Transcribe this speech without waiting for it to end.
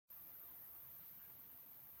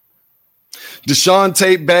Deshaun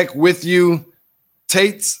Tate back with you.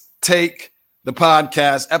 Tate's Take, the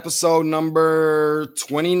podcast, episode number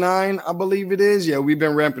 29, I believe it is. Yeah, we've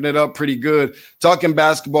been ramping it up pretty good. Talking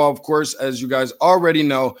basketball, of course, as you guys already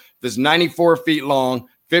know, it's 94 feet long,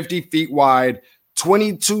 50 feet wide,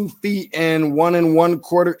 22 feet and 1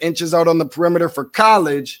 1/4 inches out on the perimeter for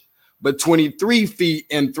college, but 23 feet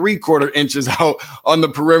and 3/4 inches out on the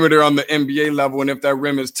perimeter on the NBA level. And if that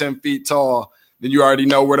rim is 10 feet tall, then you already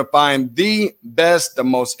know where to find the best, the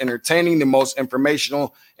most entertaining, the most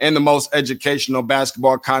informational, and the most educational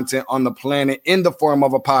basketball content on the planet in the form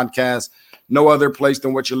of a podcast. No other place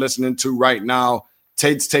than what you're listening to right now.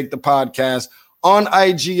 Tate's Take, the podcast, on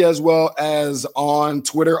IG as well as on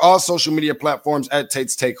Twitter, all social media platforms at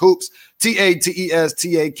Tate's Take Hoops,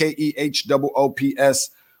 TATESTAKEHOOPS,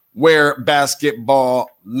 where basketball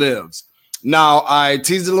lives. Now, I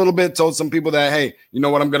teased a little bit, told some people that, hey, you know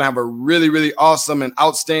what, I'm going to have a really, really awesome and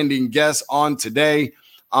outstanding guest on today.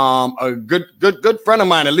 A good friend of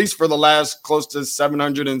mine, at least for the last close to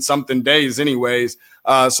 700 and something days anyways.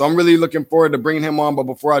 So I'm really looking forward to bringing him on. But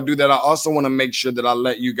before I do that, I also want to make sure that I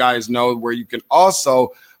let you guys know where you can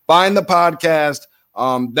also find the podcast.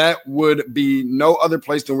 That would be no other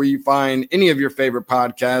place than where you find any of your favorite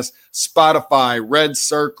podcasts: Spotify, Red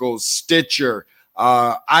Circle, Stitcher,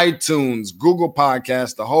 iTunes, Google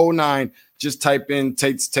Podcasts, the whole nine. Just type in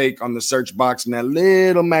Tate's Take on the search box and that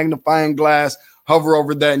little magnifying glass. Hover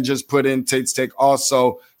over that and just put in Tate's Take.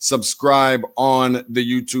 Also, subscribe on the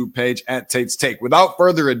YouTube page at Tate's Take. Without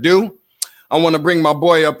further ado, I want to bring my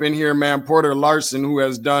boy up in here, man, Porter Larson, who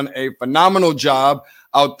has done a phenomenal job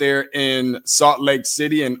out there in Salt Lake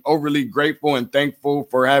City, and overly grateful and thankful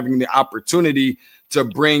for having the opportunity to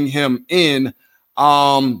bring him in.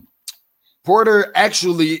 Porter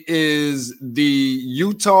actually is the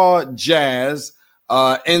Utah Jazz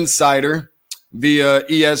insider via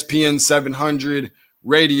ESPN 700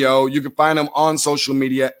 radio. You can find him on social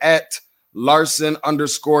media at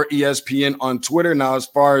Larson_ESPN on Twitter. Now, as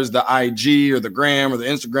far as the IG or the gram or the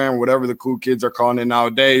Instagram or whatever the cool kids are calling it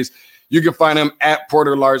nowadays, you can find him at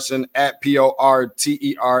Porter Larson, at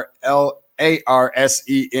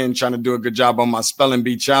PORTERLARSEN. Trying to do a good job on my spelling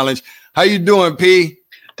bee challenge. How you doing, P?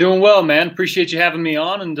 Doing well, man. Appreciate you having me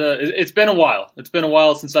on, and it's been a while. It's been a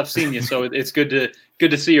while since I've seen you, so it's good to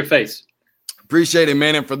see your face. Appreciate it,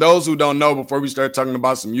 man. And for those who don't know, before we start talking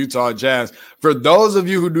about some Utah Jazz, for those of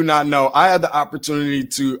you who do not know, I had the opportunity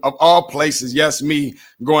to, of all places, yes, me,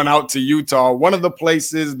 going out to Utah, one of the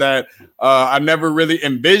places that I never really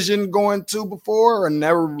envisioned going to before, or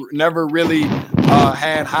never really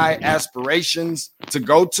had high aspirations to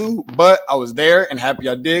go to, but I was there and happy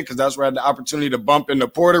I did, because that's where I had the opportunity to bump into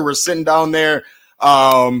Porter. We're sitting down there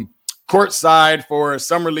courtside for a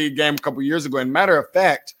summer league game a couple years ago. And matter of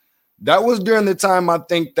fact, that was during the time I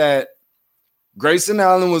think that Grayson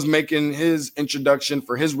Allen was making his introduction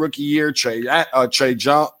for his rookie year. Trey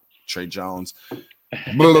Young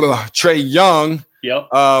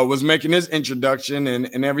was making his introduction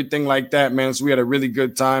and everything like that, man. So we had a really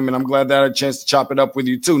good time, and I'm glad that I had a chance to chop it up with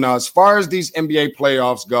you too. Now, as far as these NBA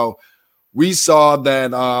playoffs go, we saw that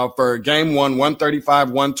for game one,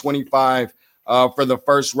 135-125 for the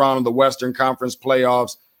first round of the Western Conference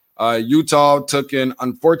playoffs, Utah took an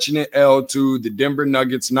unfortunate L to the Denver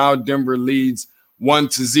Nuggets. Now Denver leads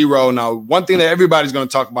 1-0. Now, one thing that everybody's going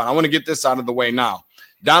to talk about, I want to get this out of the way now.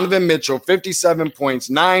 Donovan Mitchell, 57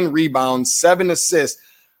 points, 9 rebounds, 7 assists.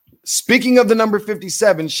 Speaking of the number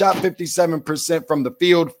 57, shot 57% from the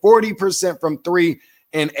field, 40% from three,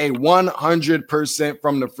 and a 100%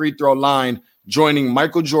 from the free throw line, joining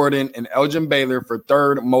Michael Jordan and Elgin Baylor for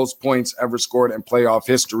third most points ever scored in playoff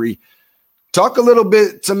history. Talk a little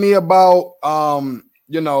bit to me about,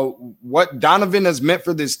 what Donovan has meant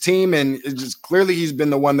for this team. And it's just clearly he's been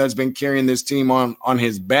the one that's been carrying this team on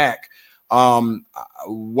his back.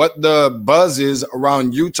 What the buzz is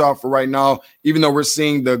around Utah for right now, even though we're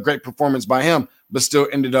seeing the great performance by him, but still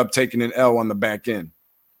ended up taking an L on the back end.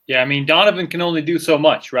 Yeah, I mean, Donovan can only do so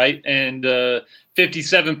much, right? And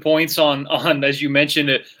 57 points on, as you mentioned,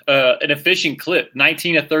 an efficient clip,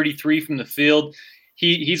 19 of 33 from the field.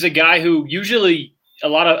 He's a guy who usually a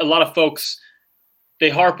lot of folks, they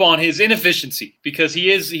harp on his inefficiency because he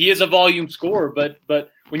is a volume scorer, but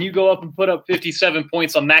when you go up and put up 57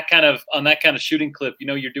 points on that kind of shooting clip, you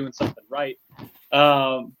know you're doing something right.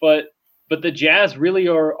 But the Jazz really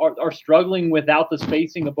are struggling without the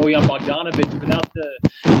spacing of Bojan Bogdanovic,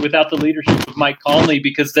 without the leadership of Mike Conley,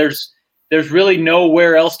 because there's really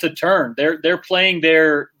nowhere else to turn. They're playing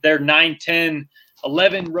their 9, 10,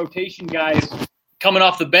 11 rotation guys coming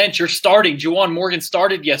off the bench. You're starting. Juwan Morgan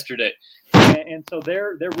started yesterday. And so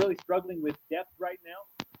they're really struggling with depth right now.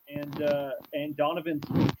 and Donovan's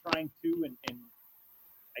trying to and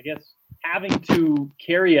I guess having to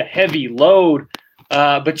carry a heavy load.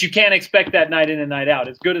 But you can't expect that night in and night out.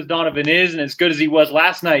 As good as Donovan is and as good as he was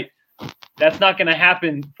last night, that's not going to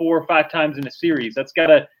happen 4 or 5 times in a series. That's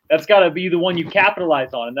gotta be the one you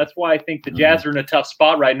capitalize on, and that's why I think the Jazz are in a tough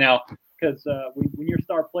spot right now. Because when your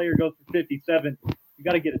star player goes for 57, you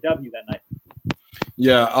got to get a W that night.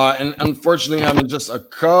 Yeah, and unfortunately, having just a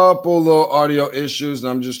couple little audio issues, and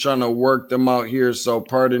I'm just trying to work them out here. So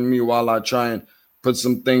pardon me while I try and put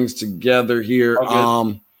some things together here.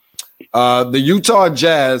 The Utah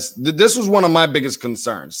Jazz, this was one of my biggest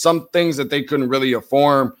concerns. Some things that they couldn't really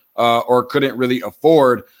afford or couldn't really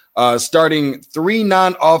afford. Starting 3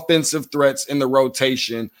 non-offensive threats in the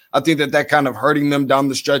rotation. I think that kind of hurting them down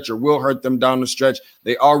the stretch or will hurt them down the stretch.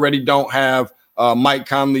 They already don't have Mike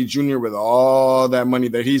Conley Jr. with all that money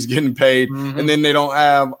that he's getting paid. Mm-hmm. And then they don't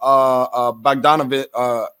have Bogdanovich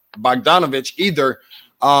either.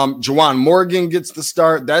 Juwan Morgan gets the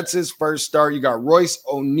start. That's his first start. You got Royce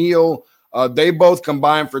O'Neal. They both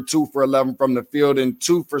combined for 2 for 11 from the field and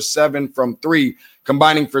 2 for 7 from 3,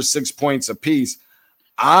 combining for 6 points apiece.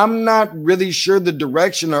 I'm not really sure the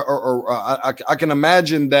direction, or I can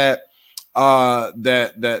imagine that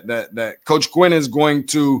that Coach Quinn is going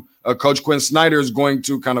to, Coach Quinn Snyder is going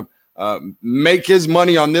to kind of make his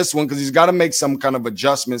money on this one because he's got to make some kind of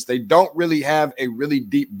adjustments. They don't really have a really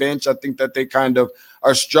deep bench. I think that they kind of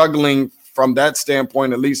are struggling from that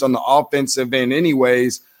standpoint, at least on the offensive end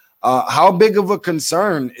anyways. How big of a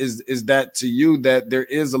concern is that to you, that there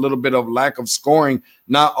is a little bit of lack of scoring,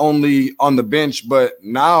 not only on the bench, but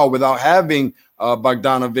now without having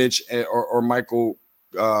Bogdanovich or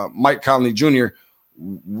Mike Conley Jr.,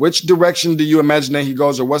 which direction do you imagine that he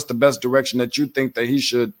goes, or what's the best direction that you think that he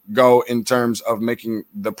should go in terms of making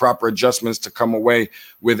the proper adjustments to come away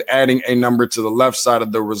with adding a number to the left side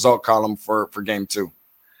of the result column for game 2?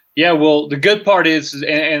 Yeah, well, the good part is,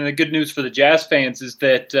 and the good news for the Jazz fans is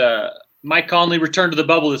that Mike Conley returned to the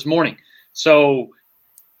bubble this morning. So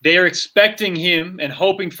they are expecting him and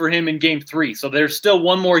hoping for him in game 3. So there's still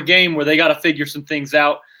one more game where they got to figure some things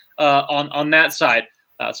out on that side.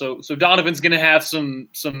 So Donovan's going to have some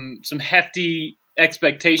hefty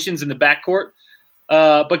expectations in the backcourt.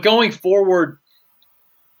 But going forward,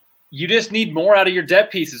 you just need more out of your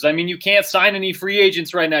depth pieces. I mean, you can't sign any free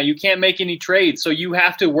agents right now. You can't make any trades. So you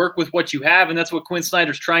have to work with what you have, and that's what Quinn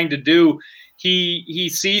Snyder's trying to do. He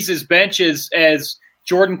sees his bench as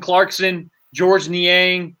Jordan Clarkson, Georges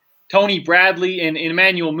Niang, Tony Bradley, and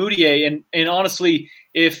Emmanuel Mudiay. And honestly,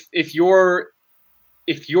 if you're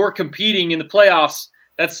competing in the playoffs,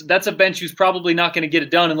 that's a bench who's probably not going to get it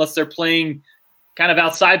done unless they're playing kind of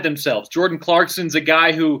outside themselves. Jordan Clarkson's a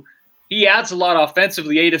guy who he adds a lot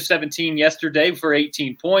offensively, 8 of 17 yesterday for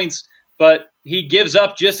 18 points, but he gives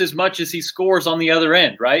up just as much as he scores on the other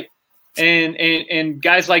end, right? And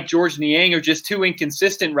guys like Georges Niang are just too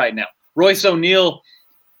inconsistent right now. Royce O'Neal,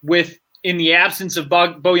 in the absence of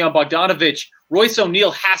Bojan Bogdanovic, Royce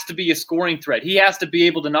O'Neal has to be a scoring threat. He has to be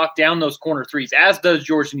able to knock down those corner threes, as does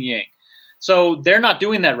Georges Niang. So they're not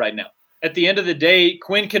doing that right now. At the end of the day,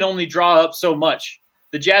 Quinn can only draw up so much.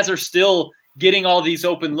 The Jazz are still getting all these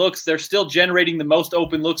open looks. They're still generating the most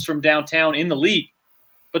open looks from downtown in the league,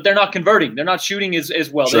 but they're not converting. They're not shooting as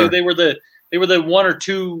well. Sure. They were the 1 or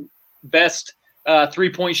 2 best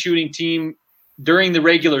 3-point shooting team during the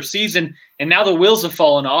regular season, and now the wheels have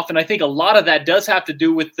fallen off. And I think a lot of that does have to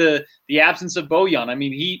do with the absence of Bojan. I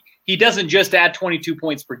mean, he doesn't just add 22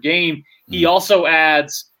 points per game. He also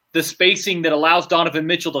adds the spacing that allows Donovan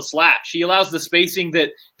Mitchell to slash. He allows the spacing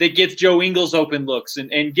that gets Joe Ingles open looks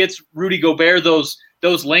and gets Rudy Gobert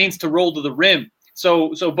those lanes to roll to the rim. So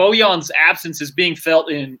Bojan's absence is being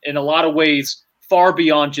felt in a lot of ways far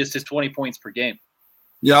beyond just his 20 points per game.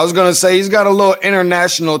 Yeah, I was going to say he's got a little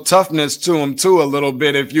international toughness to him too, a little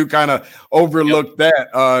bit. If you kind of overlook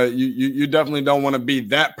that, you definitely don't want to be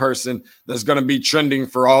that person that's going to be trending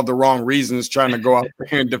for all the wrong reasons, trying to go out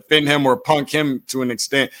there and defend him or punk him to an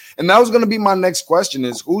extent. And that was going to be my next question: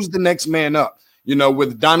 is who's the next man up? You know,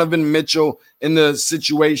 with Donovan Mitchell in the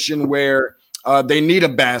situation where they need a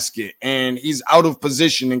basket and he's out of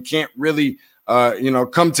position and can't really,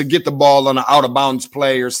 come to get the ball on an out of bounds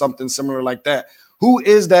play or something similar like that. Who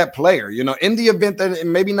is that player? You know, in the event that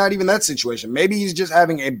maybe not even that situation, maybe he's just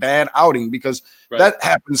having a bad outing, because that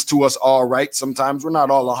happens to us all, right? Sometimes we're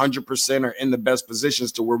not all 100% or in the best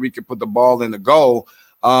positions to where we can put the ball in the goal.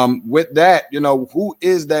 With that, who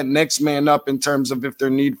is that next man up in terms of if they're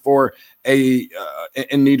in need for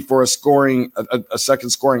a scoring, a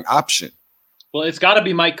second scoring option? Well, it's got to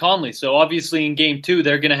be Mike Conley. So obviously in game 2,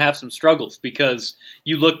 they're going to have some struggles because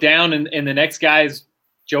you look down and the next guy's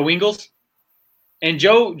Joe Ingles. And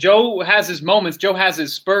Joe has his moments. Joe has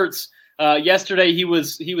his spurts. Yesterday he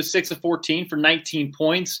was 6 of 14 for 19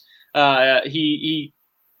 points. He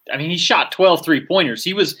shot 12 3-pointers.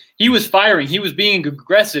 He was firing. He was being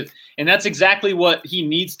aggressive, and that's exactly what he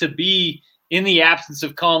needs to be in the absence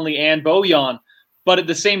of Conley and Bojan. But at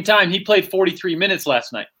the same time, he played 43 minutes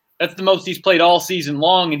last night. That's the most he's played all season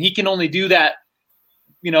long, and he can only do that,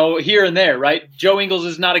 here and there, right? Joe Ingles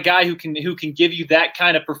is not a guy who can give you that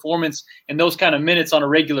kind of performance and those kind of minutes on a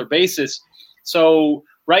regular basis. So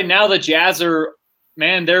right now the Jazz are,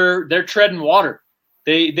 man, they're treading water.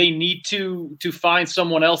 They need to find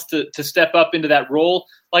someone else to step up into that role.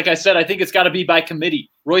 Like I said, I think it's got to be by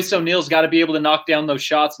committee. Royce O'Neal's got to be able to knock down those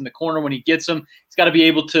shots in the corner when he gets them. He's got to be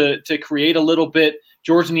able to create a little bit.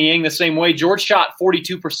 George Niang the same way. George shot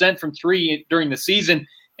 42% from three during the season,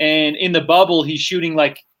 and in the bubble he's shooting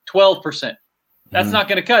like 12%. That's not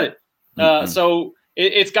going to cut it. So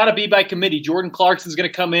it's got to be by committee. Jordan Clarkson's going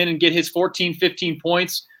to come in and get his 14, 15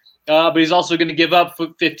 points, but he's also going to give up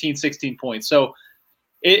 15, 16 points. So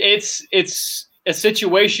it's a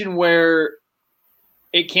situation where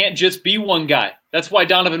it can't just be one guy. That's why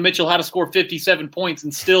Donovan Mitchell had to score 57 points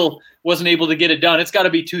and still wasn't able to get it done. It's got to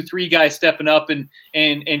be 2-3 guys stepping up and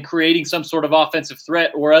creating some sort of offensive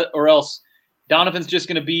threat, or else Donovan's just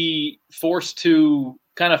going to be forced to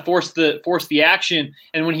kind of force the action.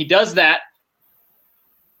 And when he does that,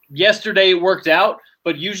 yesterday it worked out,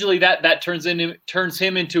 but usually that turns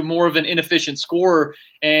him into more of an inefficient scorer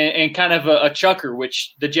and kind of a chucker,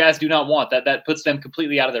 which the Jazz do not want. That puts them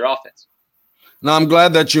completely out of their offense. Now, I'm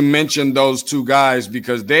glad that you mentioned those two guys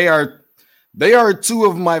because they are two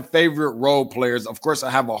of my favorite role players. Of course, I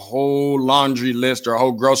have a whole laundry list or a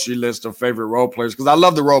whole grocery list of favorite role players because I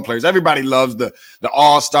love the role players. Everybody loves the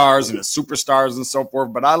all-stars and the superstars and so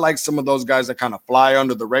forth, but I like some of those guys that kind of fly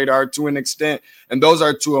under the radar to an extent, and those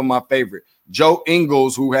are two of my favorite. Joe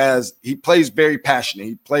Ingles, he plays very passionate.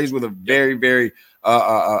 He plays with a very, very,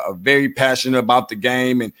 very passionate about the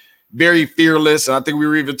game and very fearless. And I think we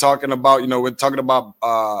were even talking about, we're talking about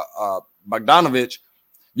Bogdanovic,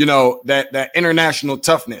 that international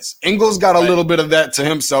toughness. Ingles got a little bit of that to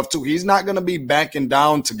himself too. He's not going to be backing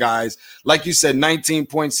down to guys. Like you said,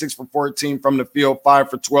 19.6 for 14 from the field, 5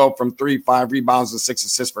 for 12 from 3, 5 rebounds and 6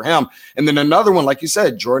 assists for him. And then another one, like you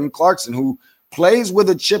said, Jordan Clarkson, who plays with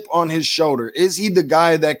a chip on his shoulder. Is he the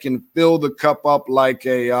guy that can fill the cup up like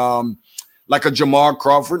a Jamal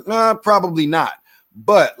Crawford? Nah, probably not.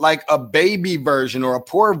 But like a baby version or a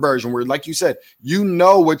poor version where, like you said,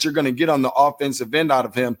 what you're going to get on the offensive end out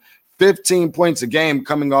of him. 15 points a game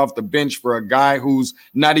coming off the bench for a guy who's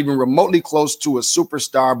not even remotely close to a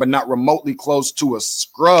superstar, but not remotely close to a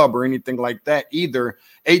scrub or anything like that either.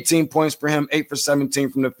 18 points for him, 8 for 17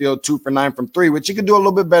 from the field, 2 for 9 from 3, which he could do a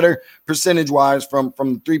little bit better percentage-wise from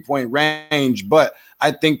the three-point range. But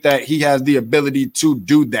I think that he has the ability to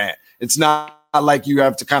do that. It's not like you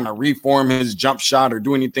have to kind of reform his jump shot or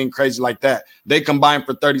do anything crazy like that. They combined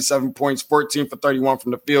for 37 points, 14 for 31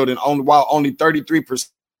 from the field, and only 33%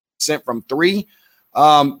 from 3.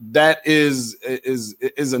 That is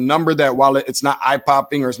a number that, while it's not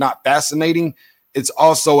eye-popping or it's not fascinating, it's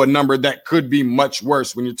also a number that could be much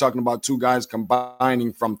worse when you're talking about two guys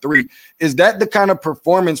combining from 3. Is that the kind of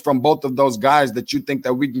performance from both of those guys that you think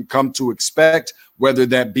that we can come to expect, whether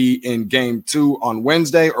that be in game 2 on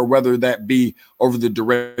Wednesday or whether that be over the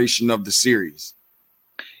duration of the series?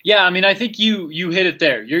 Yeah, I mean, I think you hit it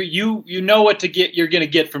there. You know what you're going to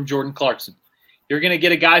get from Jordan Clarkson. You're going to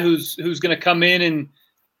get a guy who's going to come in and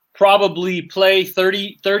probably play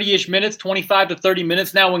 30-ish minutes, 25 to 30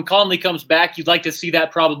 minutes. Now, when Conley comes back, you'd like to see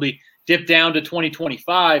that probably dip down to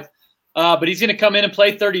 20-25. But he's going to come in and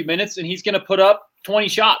play 30 minutes, and he's going to put up 20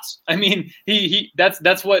 shots. I mean,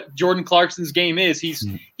 that's what Jordan Clarkson's game is.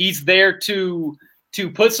 He's there to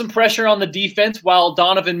put some pressure on the defense while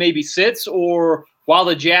Donovan maybe sits, or while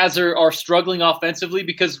the Jazz are struggling offensively,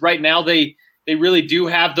 because right now they really do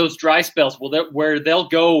have those dry spells where they'll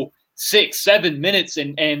go 6-7 minutes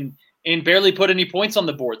and barely put any points on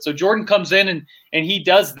the board. So Jordan comes in and he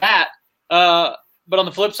does that. But on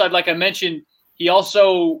the flip side, like I mentioned,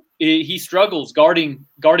 he struggles guarding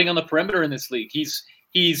on the perimeter in this league. He's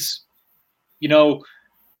got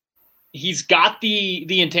the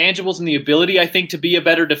intangibles and the ability, I think, to be a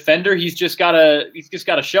better defender. He's just gotta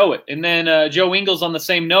show it. And then Joe Ingles, on the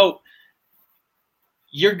same note,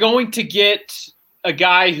 you're going to get a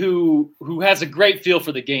guy who has a great feel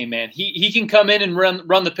for the game, man. He can come in and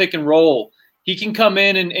run the pick and roll. He can come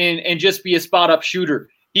in and just be a spot up shooter.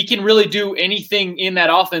 He can really do anything in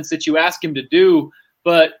that offense that you ask him to do.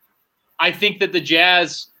 But I think that the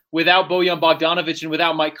Jazz, without Bojan Bogdanovic and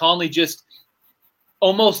without Mike Conley, just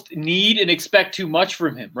almost need and expect too much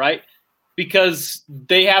from him, right? Because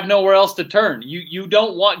they have nowhere else to turn. You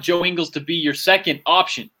don't want Joe Ingles to be your second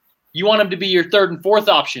option. You want him to be your third and fourth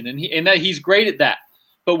option, and that he's great at that.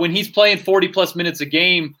 But when he's playing 40-plus minutes a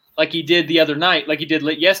game like he did the other night, like he did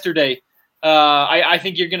yesterday, I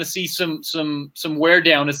think you're going to see some wear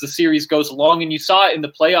down as the series goes along, and you saw it in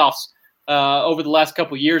the playoffs over the last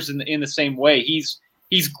couple of years in the same way.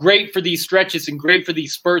 He's great for these stretches and great for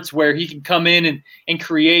these spurts where he can come in and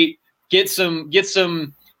create, get some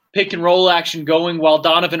pick and roll action going while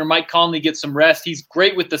Donovan or Mike Conley get some rest. He's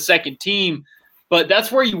great with the second team, but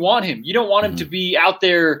that's where you want him. You don't want him to be out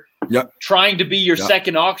there trying to be your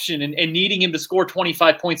second option and needing him to score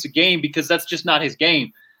 25 points a game, because that's just not his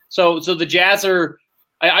game. So the Jazz are,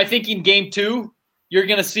 I think in game 2, you're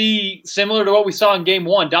going to see similar to what we saw in game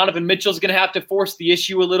 1. Donovan Mitchell's going to have to force the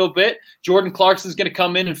issue a little bit. Jordan Clarkson's going to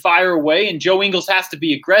come in and fire away, and Joe Ingles has to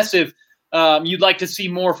be aggressive. You'd like to see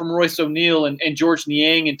more from Royce O'Neal and George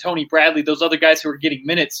Niang and Tony Bradley, those other guys who are getting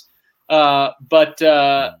minutes. But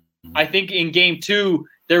I think in game 2,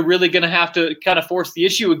 they're really going to have to kind of force the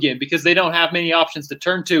issue again, because they don't have many options to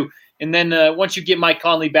turn to. And then once you get Mike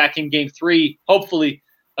Conley back in game 3, hopefully,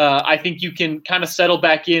 I think you can kind of settle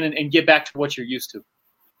back in and get back to what you're used to.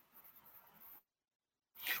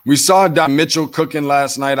 We saw Don Mitchell cooking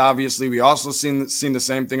last night. Obviously, we also seen the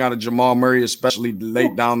same thing out of Jamal Murray, especially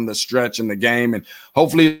late down the stretch in the game. And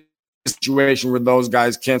hopefully, a situation where those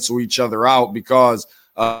guys cancel each other out, because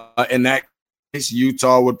in that case,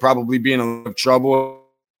 Utah would probably be in a lot of trouble.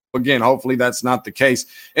 Again, hopefully that's not the case.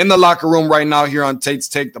 In the locker room right now here on Tate's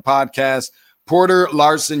Take, the podcast, Porter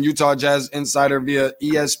Larson, Utah Jazz insider via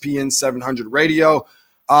ESPN 700 Radio.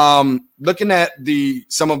 Looking at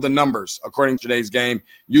some of the numbers, according to today's game,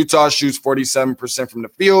 Utah shoots 47% from the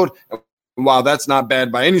field. And while that's not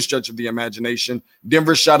bad by any stretch of the imagination,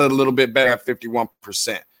 Denver shot it a little bit better at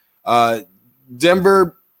 51%.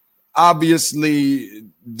 Denver obviously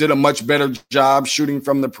did a much better job shooting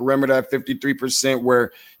from the perimeter at 53%,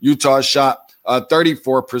 where Utah shot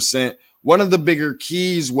 34%. One of the bigger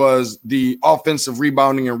keys was the offensive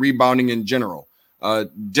rebounding and rebounding in general.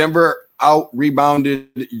 Denver out-rebounded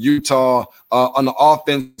Utah on the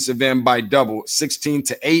offensive end by double,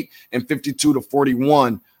 16-8 and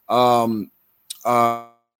 52-41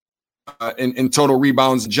 in total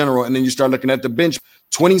rebounds in general. And then you start looking at the bench,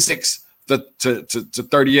 26 to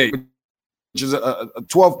 38, which is a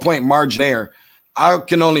 12-point margin there. I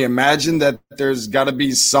can only imagine that there's got to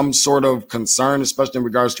be some sort of concern, especially in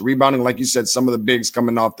regards to rebounding. Like you said, some of the bigs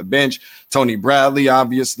coming off the bench, Tony Bradley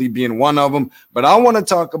obviously being one of them. But I want to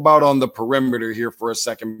talk about on the perimeter here for a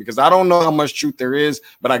second, because I don't know how much truth there is,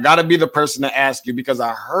 but I got to be the person to ask you, because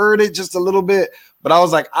I heard it just a little bit, but I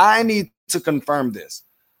was like, I need to confirm this.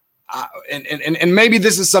 And maybe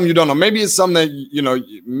this is something you don't know. Maybe it's something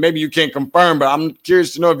that, maybe you can't confirm, but I'm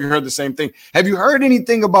curious to know if you heard the same thing. Have you heard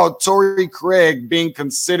anything about Torrey Craig being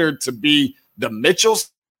considered to be the Mitchell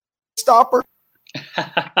stopper?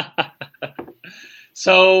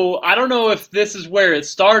 So I don't know if this is where it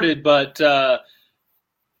started, but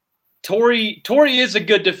Torrey is a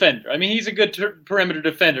good defender. I mean, he's a good perimeter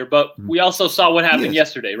defender, but we also saw what happened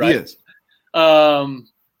yesterday, right?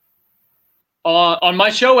 On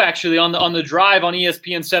my show, actually, on the drive on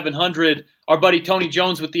ESPN 700, our buddy Tony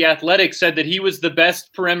Jones with The Athletic said that he was the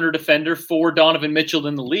best perimeter defender for Donovan Mitchell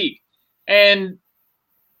in the league. And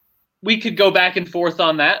we could go back and forth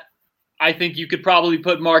on that. I think you could probably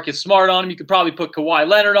put Marcus Smart on him. You could probably put Kawhi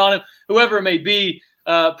Leonard on him. Whoever it may be,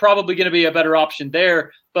 probably going to be a better option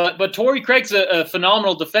there. But Torrey Craig's a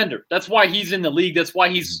phenomenal defender. That's why he's in the league. That's why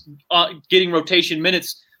he's getting rotation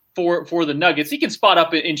minutes for the Nuggets. He can spot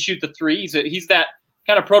up and shoot the three. He's that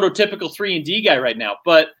kind of prototypical 3-and-D guy right now.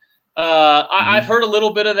 But I've heard a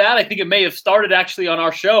little bit of that. I think it may have started actually on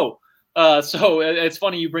our show. So it's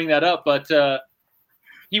funny you bring that up. But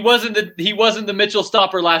he wasn't the Mitchell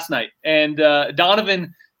stopper last night. And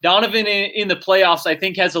Donovan in the playoffs, I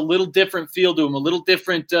think, has a little different feel to him, a little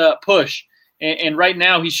different push. And right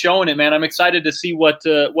now he's showing it, man. I'm excited to see what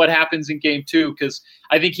happens in game 2, because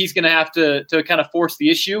I think he's going to have to kind of force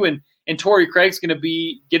the issue, and Torrey Craig's going to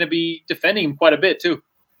be defending him quite a bit too.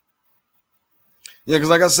 Yeah, because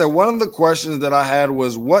like I said, one of the questions that I had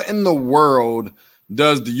was, what in the world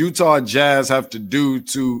does the Utah Jazz have to do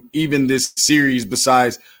to even this series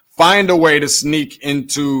besides find a way to sneak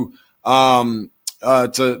into to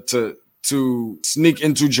sneak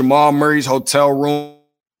into Jamal Murray's hotel room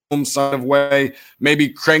sort of way, maybe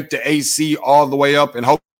crank the AC all the way up and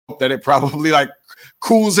hope that it probably like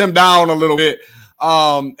cools him down a little bit.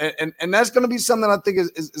 And that's going to be something I think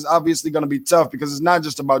is obviously going to be tough, because it's not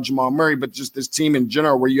just about Jamal Murray, but just this team in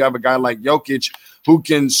general, where you have a guy like Jokic who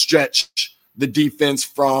can stretch the defense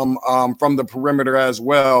from the perimeter as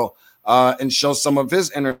well, and show some of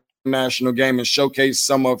his international game and showcase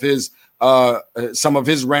some of his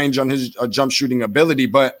range on his jump shooting ability.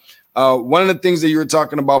 But one of the things that you were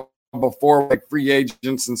talking about before, like free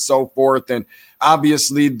agents and so forth, and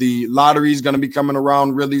obviously the lottery is going to be coming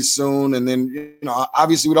around really soon, and then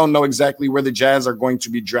obviously we don't know exactly where the Jazz are going to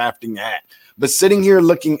be drafting at. But sitting here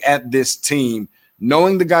looking at this team,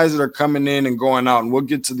 knowing the guys that are coming in and going out, and we'll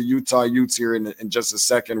get to the Utah Utes here in just a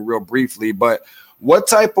second real briefly, but what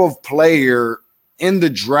type of player in the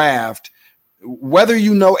draft, whether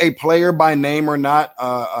you know a player by name or not,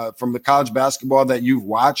 from the college basketball that you've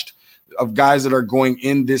watched, of guys that are going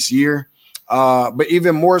in this year, but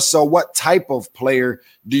even more so, what type of player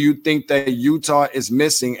do you think that Utah is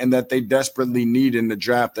missing and that they desperately need in the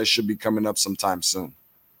draft that should be coming up sometime soon?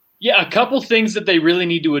 Yeah, a couple things that they really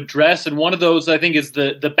need to address, and one of those I think is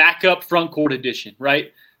the backup front court addition,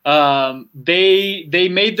 right? They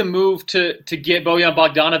made the move to get Bojan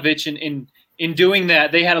Bogdanovic, and in doing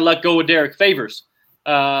that, they had to let go of Derek Favors,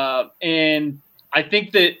 and I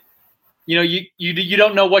think that you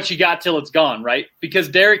don't know what you got till it's gone, right? Because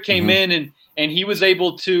Derek came in and he was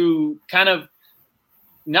able to kind of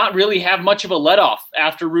not really have much of a let off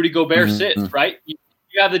after Rudy Gobert sits, right? You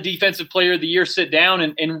have the defensive player of the year sit down,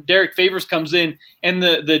 and Derek Favors comes in, and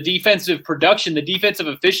the defensive production, the defensive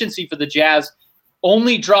efficiency for the Jazz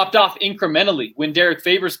only dropped off incrementally when Derek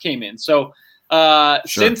Favors came in. So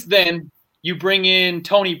since then, you bring in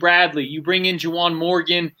Tony Bradley, you bring in Juwan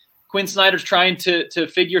Morgan. Quinn Snyder's trying to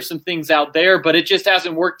figure some things out there, but it just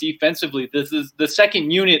hasn't worked defensively. This is the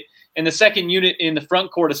second unit, and the second unit in the front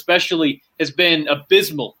court especially has been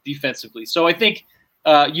abysmal defensively. So I think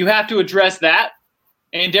you have to address that.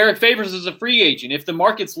 And Derek Favors is a free agent. If the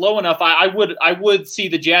market's low enough, I would see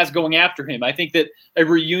the Jazz going after him. I think that a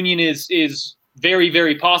reunion is very,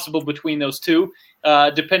 very possible between those two,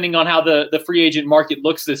 depending on how the free agent market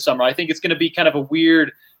looks this summer. I think it's going to be kind of a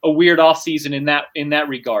weird offseason in that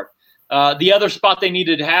regard. The other spot they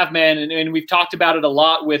needed to have, man, and we've talked about it a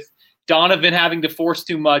lot with Donovan having to force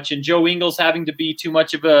too much and Joe Ingles having to be too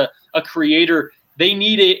much of a creator. They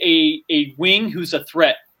need a wing who's a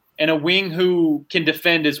threat and a wing who can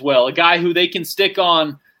defend as well, a guy who they can stick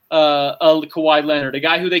on a Kawhi Leonard, a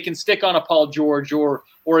guy who they can stick on a Paul George or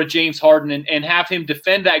a James Harden and have him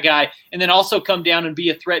defend that guy, and then also come down and be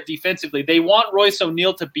a threat defensively. They want Royce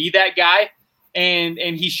O'Neal to be that guy, and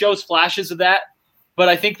he shows flashes of that. But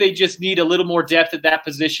I think they just need a little more depth at that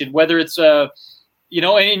position, whether it's, and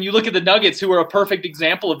you look at the Nuggets, who are a perfect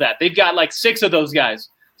example of that. They've got like 6 of those guys.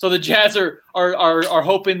 So the Jazz are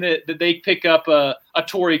hoping that they pick up a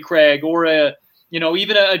Torrey Craig or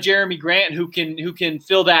even a Jeremy Grant who can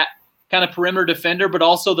fill that kind of perimeter defender, but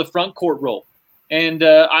also the front court role. And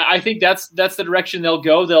I think that's the direction they'll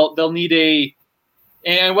go. They'll need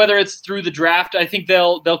and whether it's through the draft, I think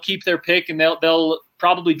they'll keep their pick, and they'll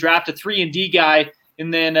probably draft a 3-and-D guy,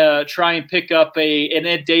 and then try and pick up an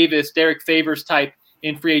Ed Davis, Derek Favors type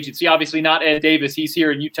in free agency. Obviously not Ed Davis. He's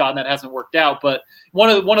here in Utah, and that hasn't worked out. But one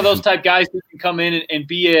of those type guys who can come in and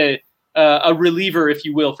be a reliever, if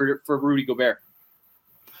you will, for Rudy Gobert.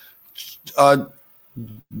 Kind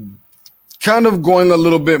of going a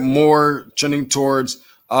little bit more trending towards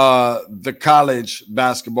the college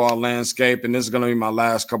basketball landscape, and this is going to be my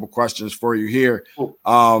last couple questions for you here. Cool.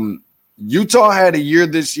 Utah had a year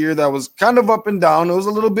this year that was kind of up and down. It was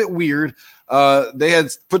a little bit weird. They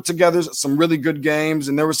had put together some really good games,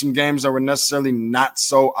 and there were some games that were necessarily not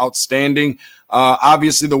so outstanding.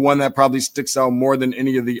 Obviously, the one that probably sticks out more than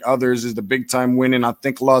any of the others is the big-time win in, I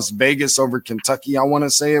think, Las Vegas over Kentucky, I want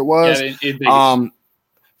to say it was. Yeah, in Vegas.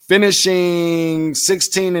 Finishing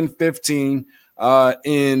 16-15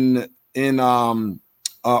 in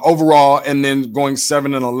overall, and then going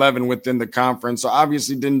 7-11 within the conference. So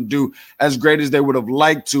obviously didn't do as great as they would have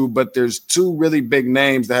liked to, but there's 2 really big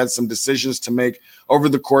names that had some decisions to make over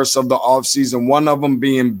the course of the offseason. One of them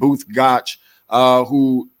being Booth Gotch,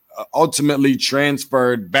 who ultimately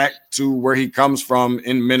transferred back to where he comes from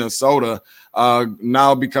in Minnesota,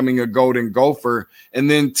 now becoming a Golden Gopher.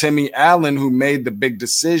 And then Timmy Allen, who made the big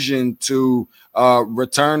decision to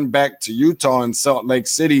return back to Utah and Salt Lake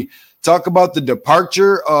City. Talk about the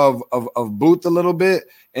departure of Booth a little bit,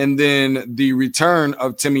 and then the return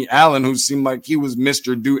of Timmy Allen, who seemed like he was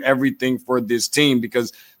Mr. Do Everything for this team,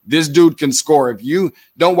 because this dude can score. If you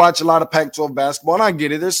don't watch a lot of Pac-12 basketball, and I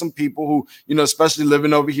get it, there's some people who, especially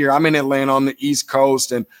living over here, I'm in Atlanta on the East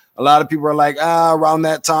Coast, and a lot of people are like, around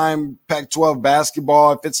that time, Pac-12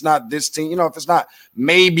 basketball, if it's not this team, if it's not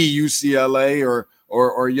maybe UCLA or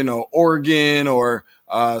Oregon or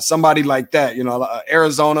somebody like that,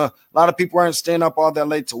 Arizona, a lot of people aren't staying up all that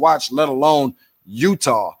late to watch, let alone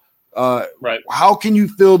Utah. Right. How can you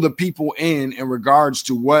fill the people in regards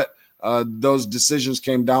to what those decisions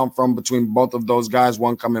came down from between both of those guys,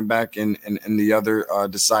 one coming back and the other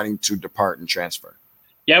deciding to depart and transfer?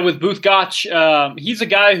 Yeah, with Booth Gach, he's a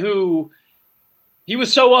guy who he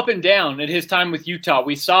was so up and down at his time with Utah.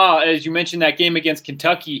 We saw, as you mentioned, that game against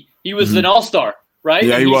Kentucky, he was an all-star, right?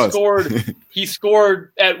 Yeah, and he was. He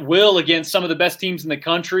scored at will against some of the best teams in the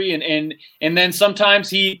country, and then sometimes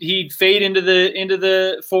he'd fade into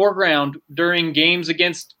the foreground during games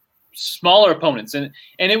against smaller opponents, and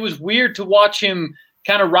it was weird to watch him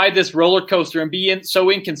kind of ride this roller coaster and be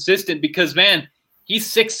so inconsistent because, man, he's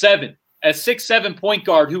 6'7". A 6'7" point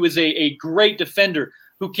guard who is a great defender,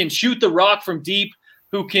 who can shoot the rock from deep,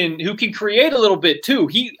 who can create a little bit too.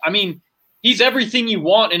 He's everything you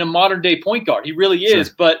want in a modern day point guard. He really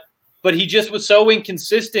is, sure. But he just was so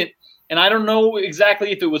inconsistent, and I don't know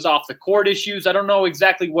exactly if it was off the court issues. I don't know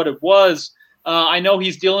exactly what it was. I know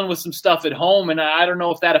he's dealing with some stuff at home, and I don't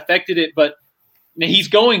know if that affected it, but he's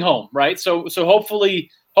going home, right? So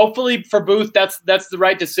hopefully for Booth, that's the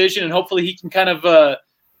right decision, and hopefully he can kind of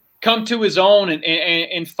come to his own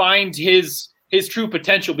and find his true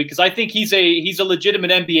potential, because I think he's a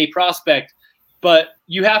legitimate NBA prospect, but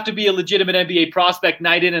you have to be a legitimate NBA prospect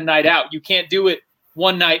night in and night out. You can't do it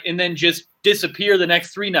one night and then just disappear the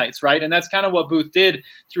next 3 nights, right? And that's kind of what Booth did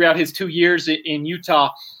throughout his 2 years in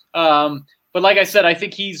Utah. But like I said, I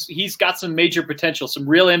think he's got some major potential, some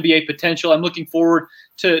real NBA potential. I'm looking forward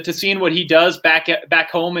to seeing what he does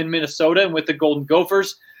back home in Minnesota and with the Golden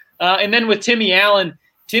Gophers. And then with Timmy Allen,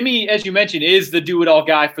 Timmy, as you mentioned, is the do-it-all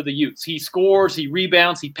guy for the Utes. He scores, he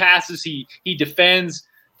rebounds, he passes, he defends.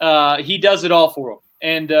 He does it all for them.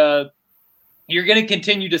 And you're going to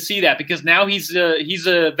continue to see that because now he's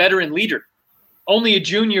a veteran leader. Only a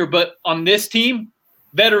junior, but on this team,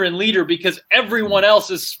 veteran leader, because everyone else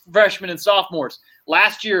is freshmen and sophomores.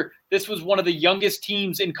 Last year, this was one of the youngest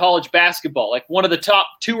teams in college basketball, like one of the top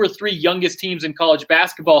 2 or 3 youngest teams in college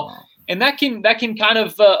basketball. Wow. And that can kind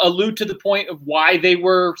of allude to the point of why they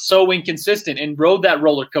were so inconsistent and rode that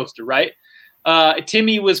roller coaster, right?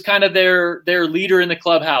 Timmy was kind of their leader in the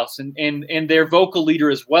clubhouse and their vocal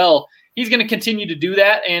leader as well. He's going to continue to do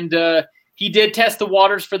that, and he did test the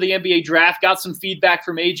waters for the NBA draft, got some feedback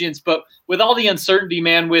from agents, but with all the uncertainty,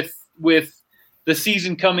 man, with the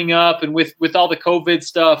season coming up and with all the COVID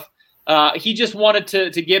stuff, he just wanted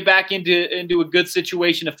to get back into a good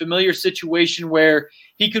situation, a familiar situation where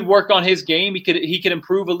he could work on his game. He could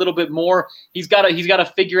improve a little bit more. He's got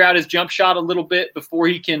to figure out his jump shot a little bit before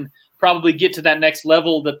he can probably get to that next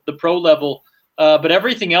level, the pro level. But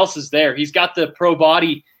everything else is there. He's got the pro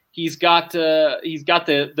body. He's got the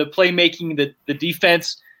playmaking, the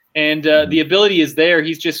defense, and the ability is there.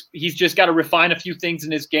 He's just got to refine a few things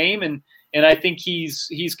in his game, and I think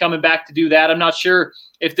he's coming back to do that. I'm not sure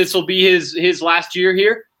if this will be his last year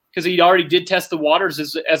here, because he already did test the waters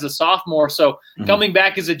as a sophomore. So coming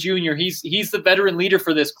back as a junior, he's the veteran leader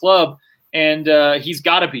for this club, and he's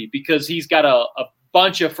got to be, because he's got a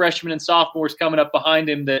bunch of freshmen and sophomores coming up behind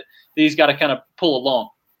him that he's got to kind of pull along.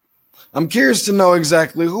 I'm curious to know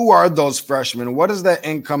exactly who are those freshmen? What does that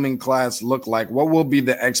incoming class look like? What will be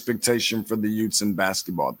the expectation for the Utes in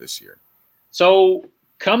basketball this year? So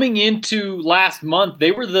coming into last month,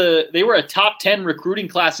 they were a top 10 recruiting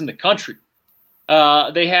class in the country.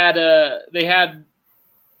 They had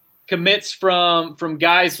commits from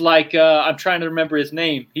guys like I'm trying to remember his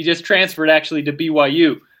name. He just transferred actually to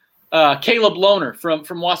BYU. Caleb Lohner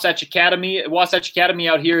from Wasatch Academy. Wasatch Academy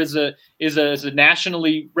out here is a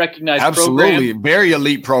nationally recognized Absolutely. program. Very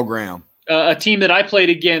elite program. A team that I played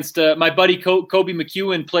against. My buddy Kobe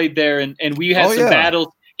McEwen played there, and we had some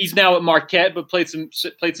battles. He's now at Marquette, but played some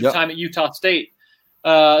time at Utah State.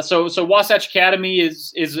 So Wasatch Academy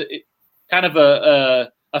is kind of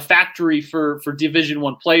a factory for Division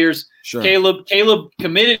I players. Sure. Caleb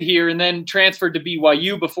committed here and then transferred to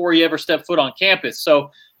BYU before he ever stepped foot on campus. So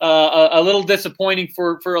a little disappointing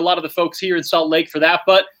for a lot of the folks here in Salt Lake for that,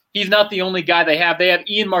 but he's not the only guy they have. They have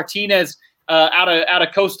Ian Martinez out of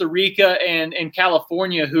Costa Rica and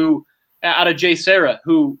California, who out of JSerra,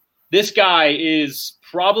 who this guy is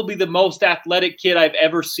probably the most athletic kid I've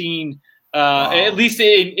ever seen, at least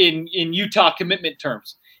in Utah commitment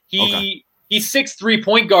terms. He's 6'3"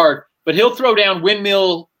 point guard, but he'll throw down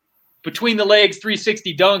windmill between the legs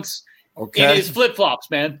 360 dunks in his flip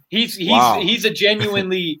flops. Man, he's a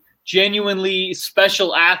genuinely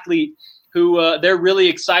special athlete who they're really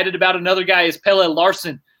excited about. Another guy is Pelle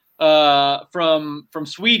Larsson from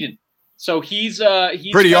Sweden. So he's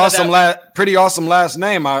pretty awesome last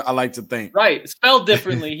name. I like to think. Right, spelled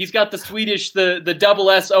differently. He's got the Swedish the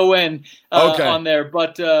double SON on there,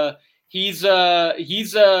 but he's a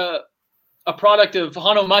product of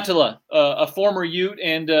Hanno Mattila, a former Ute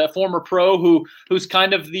and a former pro who's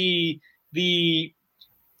kind of the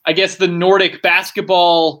I guess the Nordic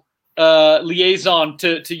basketball liaison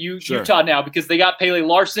to Utah now, because they got Pelle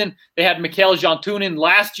Larsson. They had Mikael Jantunen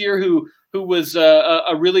last year who was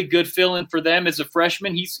a really good fill-in for them as a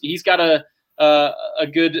freshman. He's got a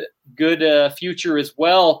good future as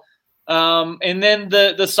well. And then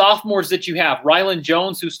the sophomores that you have, Rylan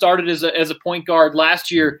Jones, who started as a point guard last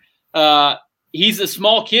year. He's a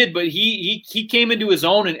small kid, but he came into his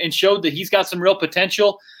own and showed that he's got some real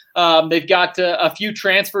potential. They've got a few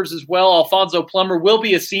transfers as well. Alfonso Plummer will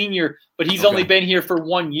be a senior, but he's only been here for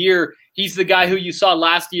 1 year. He's the guy who you saw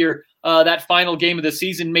last year, that final game of the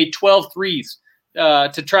season, made 12 threes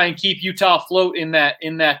to try and keep Utah afloat in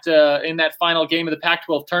that final game of the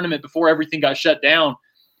Pac-12 tournament before everything got shut down.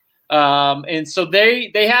 And so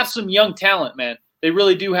they have some young talent, man. They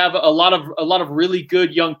really do have a lot of really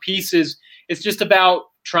good young pieces. It's just about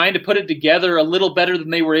trying to put it together a little better than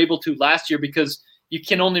they were able to last year, because you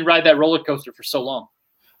can only ride that roller coaster for so long.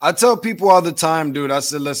 I tell people all the time, dude, I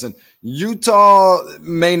said, listen, Utah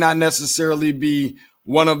may not necessarily be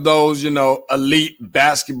one of those, elite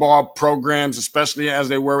basketball programs, especially as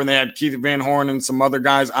they were when they had Keith Van Horn and some other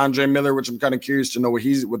guys, Andre Miller, which I'm kind of curious to know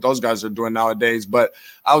what those guys are doing nowadays. But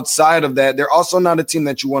outside of that, they're also not a team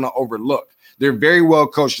that you want to overlook. They're very well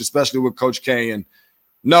coached, especially with Coach K. And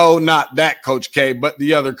no, not that Coach K, but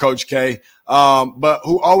the other Coach K, but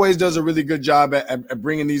who always does a really good job at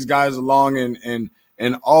bringing these guys along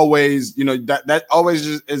and always, that always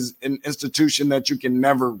is an institution that you can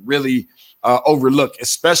never really overlook,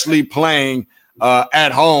 especially playing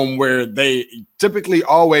at home, where they typically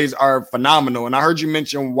always are phenomenal. And I heard you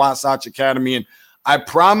mention Wasatch Academy, and I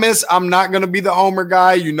promise I'm not going to be the homer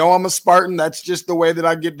guy. I'm a Spartan. That's just the way that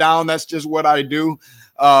I get down. That's just what I do.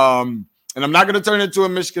 And I'm not going to turn it into a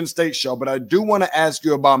Michigan State show, but I do want to ask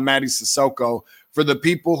you about Mady Sissoko for the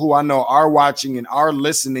people who I know are watching and are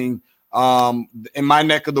listening in my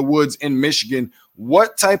neck of the woods in Michigan.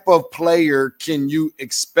 What type of player can you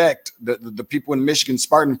expect, the people in Michigan,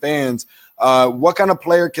 Spartan fans, what kind of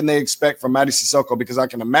player can they expect from Mady Sissoko? Because I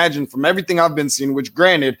can imagine from everything I've been seeing, which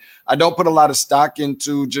granted, I don't put a lot of stock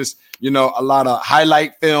into just, a lot of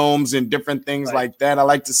highlight films and different things like that. I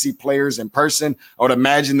like to see players in person. I would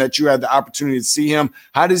imagine that you had the opportunity to see him.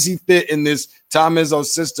 How does he fit in this Tom Izzo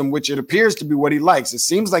system, which it appears to be what he likes? It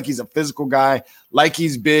seems like he's a physical guy, like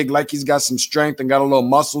he's big, like he's got some strength and got a little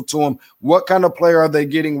muscle to him. What kind of player are they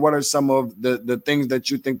getting? What are some of the things that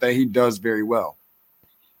you think that he does very well?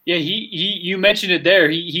 Yeah, you mentioned it there.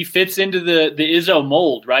 He fits into the Izzo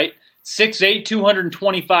mold, right? 6'8",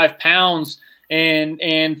 225 pounds,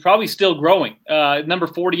 and probably still growing. Number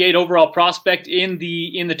 48 overall prospect in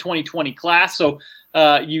the 2020 class. So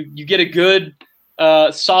you get a good,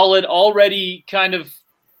 solid, already kind of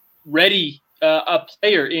ready a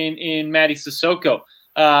player in Mady Sissoko.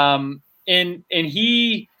 And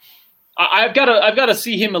I've got to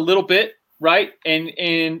see him a little bit, right? And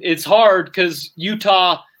it's hard because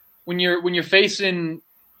Utah, when you're facing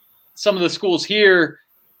some of the schools here,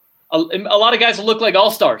 a lot of guys look like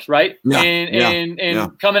all-stars, right? Yeah,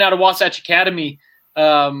 and coming out of Wasatch Academy,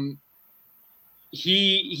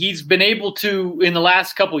 he's been able to, in the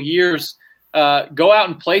last couple of years, go out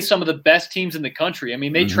and play some of the best teams in the country. I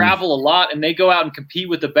mean, they travel a lot and they go out and compete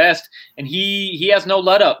with the best, and he has no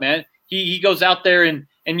let up, man. He goes out there and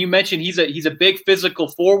you mentioned he's a big physical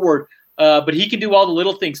forward, but he can do all the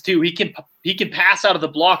little things too. He can pass out of the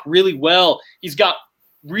block really well. He's got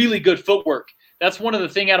really good footwork. That's one of the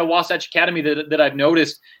things out of Wasatch Academy that I've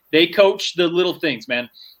noticed. They coach the little things, man.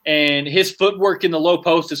 And his footwork in the low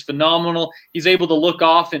post is phenomenal. He's able to look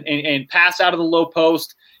off and pass out of the low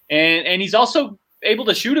post. And he's also able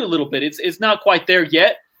to shoot it a little bit. It's not quite there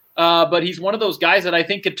yet, but he's one of those guys that I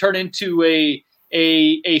think could turn into a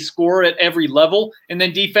scorer at every level. And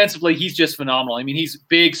then defensively, he's just phenomenal. I mean, he's a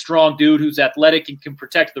big, strong dude who's athletic and can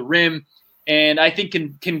protect the rim. And I think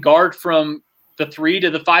can guard from the 3 to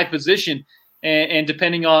the 5 position, and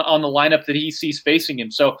depending on the lineup that he sees facing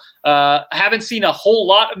him. So I haven't seen a whole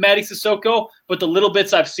lot of Mady Sissoko, but the little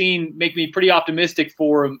bits I've seen make me pretty optimistic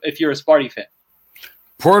for him if you're a Sparty fan.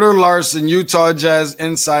 Porter Larson, Utah Jazz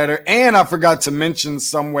insider, and I forgot to mention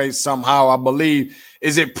some way, somehow, I believe,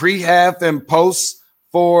 is it pre-half and post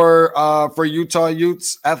for Utah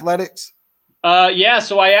Utes athletics? Yeah,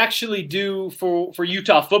 so I actually do for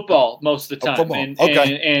Utah football most of the time,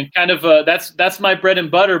 and kind of that's my bread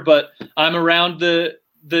and butter. But I'm around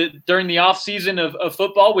during the off season of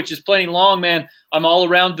football, which is plenty long, man. I'm all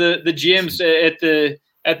around the gyms at the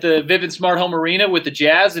Vivint Smart Home Arena with the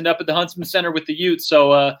Jazz, and up at the Huntsman Center with the Utes.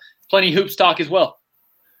 So plenty hoops talk as well.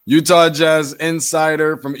 Utah Jazz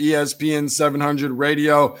insider from ESPN 700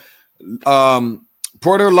 Radio,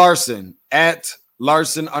 Porter Larson at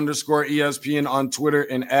Larson_ESPN on Twitter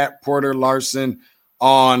and at Porter Larson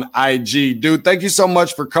on IG. Dude, thank you so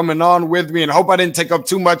much for coming on with me, and I hope I didn't take up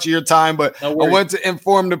too much of your time, but I want to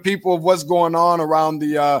inform the people of what's going on around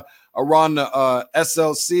the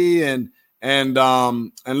SLC and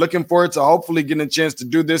looking forward to hopefully getting a chance to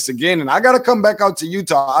do this again. And I got to come back out to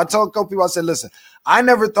Utah. I told a couple people, I said, listen, I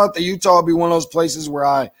never thought that Utah would be one of those places where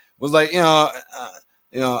I was like,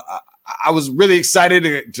 I was really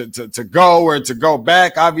excited to go or to go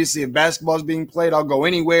back. Obviously, if basketball is being played, I'll go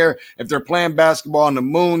anywhere. If they're playing basketball on the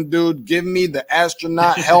moon, dude, give me the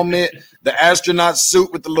astronaut helmet, the astronaut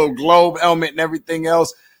suit with the little globe helmet and everything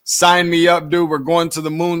else. Sign me up, dude. We're going to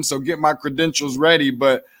the moon, so get my credentials ready.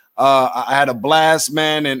 But I had a blast,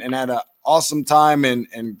 man, and had an awesome time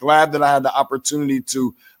and glad that I had the opportunity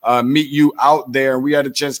to meet you out there. We had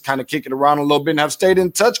a chance to kind of kick it around a little bit and have stayed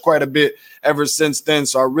in touch quite a bit ever since then.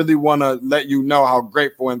 So I really want to let you know how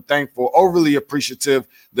grateful and thankful, overly appreciative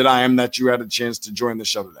that I am that you had a chance to join the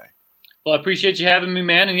show today. Well, I appreciate you having me,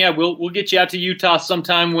 man. And yeah, we'll get you out to Utah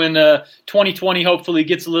sometime when 2020 hopefully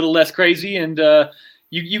gets a little less crazy. And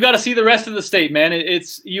you got to see the rest of the state, man.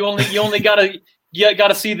 It's you only got to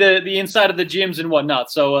see the inside of the gyms and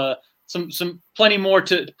whatnot. So some plenty more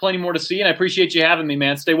to see, and I appreciate you having me,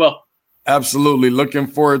 man. Stay well. Absolutely. Looking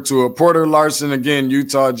forward to it. Porter Larson, again,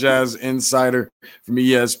 Utah Jazz insider from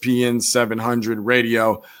ESPN 700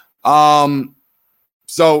 Radio.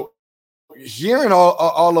 So hearing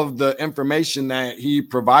all of the information that he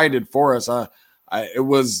provided for us, it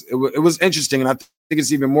was interesting, and I think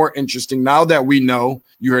it's even more interesting now that we know,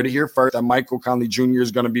 you heard it here first, that Michael Conley Jr.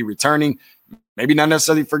 is going to be returning. Maybe not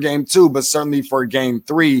necessarily for game 2, but certainly for game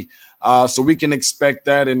 3. So we can expect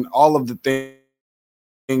that and all of the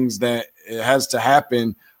things that it has to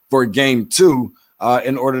happen for game 2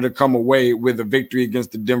 in order to come away with a victory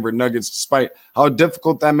against the Denver Nuggets, despite how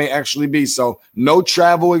difficult that may actually be. So no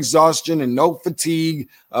travel exhaustion and no fatigue.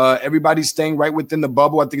 Everybody's staying right within the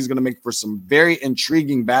bubble. I think it's going to make for some very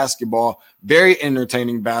intriguing basketball, very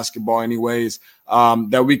entertaining basketball anyways,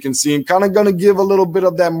 that we can see, and kind of going to give a little bit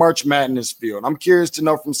of that March Madness feel. And I'm curious to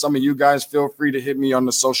know from some of you guys. Feel free to hit me on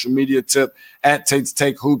the social media tip at Tate's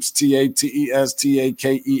Take Hoops,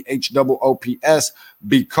 TATESTAKEHOOPS,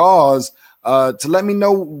 because to let me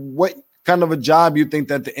know what kind of a job you think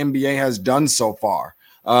that the NBA has done so far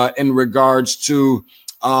in regards to,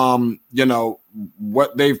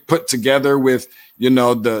 what they've put together with,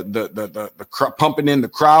 the pumping in the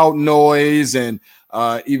crowd noise, and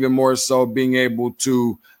even more so being able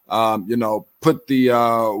to, put the,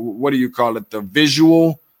 what do you call it? The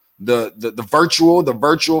visual, the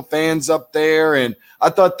virtual fans up there. And I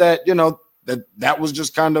thought that, that was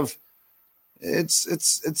just kind of,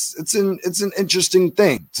 it's an interesting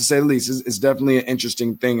thing, to say the least. It's definitely an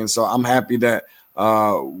interesting thing. And so I'm happy that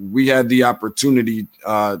we had the opportunity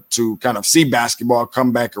to kind of see basketball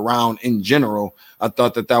come back around in general. I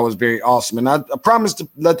thought that was very awesome. And I promised to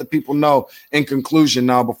let the people know in conclusion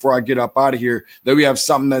now, before I get up out of here, that we have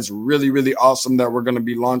something that's really, really awesome that we're going to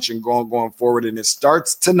be launching going forward. And it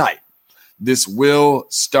starts tonight. This will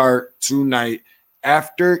start tonight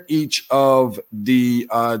after each of the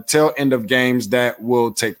tail end of games that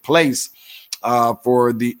will take place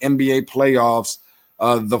for the NBA playoffs.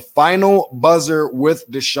 The final buzzer with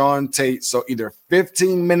Deshaun Tate. So either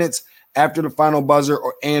 15 minutes after the final buzzer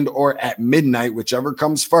or at midnight, whichever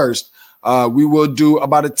comes first, we will do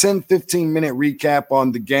about a 10-15 minute recap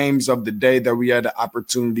on the games of the day that we had the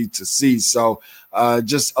opportunity to see. So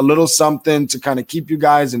just a little something to kind of keep you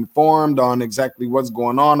guys informed on exactly what's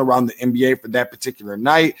going on around the NBA for that particular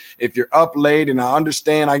night. If you're up late, and I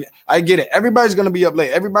understand, I get it. Everybody's going to be up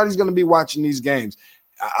late. Everybody's going to be watching these games.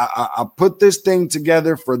 I put this thing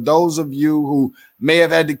together for those of you who may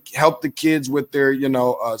have had to help the kids with their,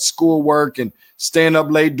 schoolwork and staying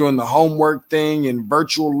up late doing the homework thing and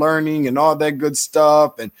virtual learning and all that good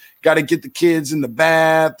stuff, and got to get the kids in the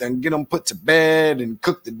bath and get them put to bed and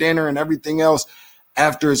cook the dinner and everything else.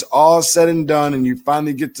 After it's all said and done and you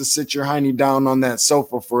finally get to sit your hiney down on that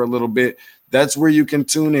sofa for a little bit, that's where you can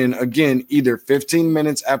tune in again, either 15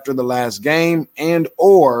 minutes after the last game and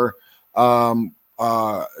or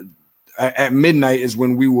at midnight is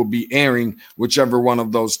when we will be airing, whichever one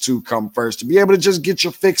of those two come first, to be able to just get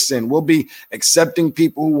your fix in. We'll be accepting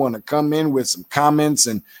people who want to come in with some comments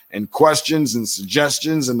and questions and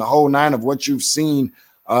suggestions and the whole nine of what you've seen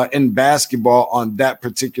in basketball on that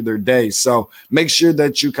particular day. So make sure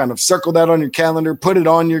that you kind of circle that on your calendar, put it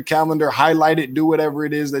on your calendar, highlight it, do whatever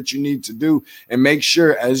it is that you need to do. And make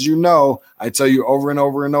sure, as you know, I tell you over and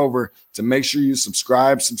over and over, to make sure you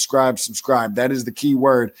subscribe. That is the key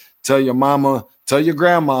word. Tell your mama, tell your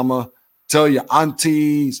grandmama, tell your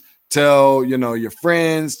aunties, tell, your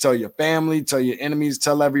friends, tell your family, tell your enemies,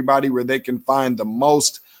 tell everybody where they can find the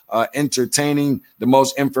most entertaining, the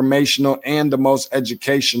most informational, and the most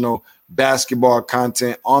educational basketball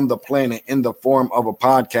content on the planet in the form of a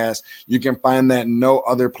podcast. You can find that no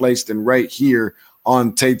other place than right here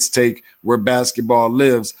on Tate's Take, where basketball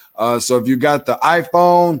lives. So if you got the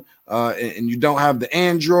iPhone and you don't have the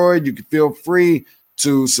Android, you can feel free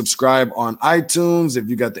to subscribe on iTunes. If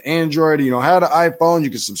you got the Android and you don't have the iPhone, you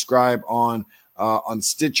can subscribe on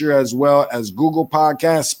Stitcher, as well as Google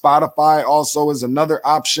Podcasts. Spotify also is another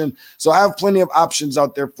option. So I have plenty of options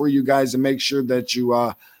out there for you guys, and make sure that you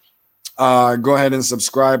go ahead and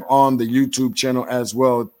subscribe on the YouTube channel as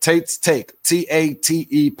well. Tate's Take, TATE''S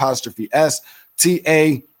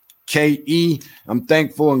TAKE. I'm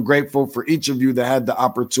thankful and grateful for each of you that had the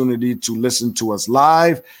opportunity to listen to us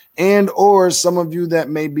live, and or some of you that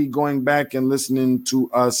may be going back and listening to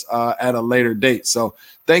us at a later date. So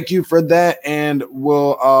thank you for that, and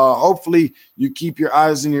we'll hopefully you keep your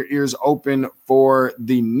eyes and your ears open for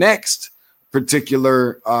the next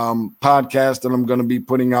particular podcast that I'm going to be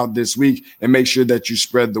putting out this week, and make sure that you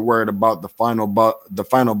spread the word about the final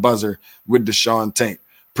buzzer with Deshaun Tate.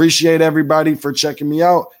 Appreciate everybody for checking me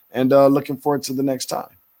out, and looking forward to the next time.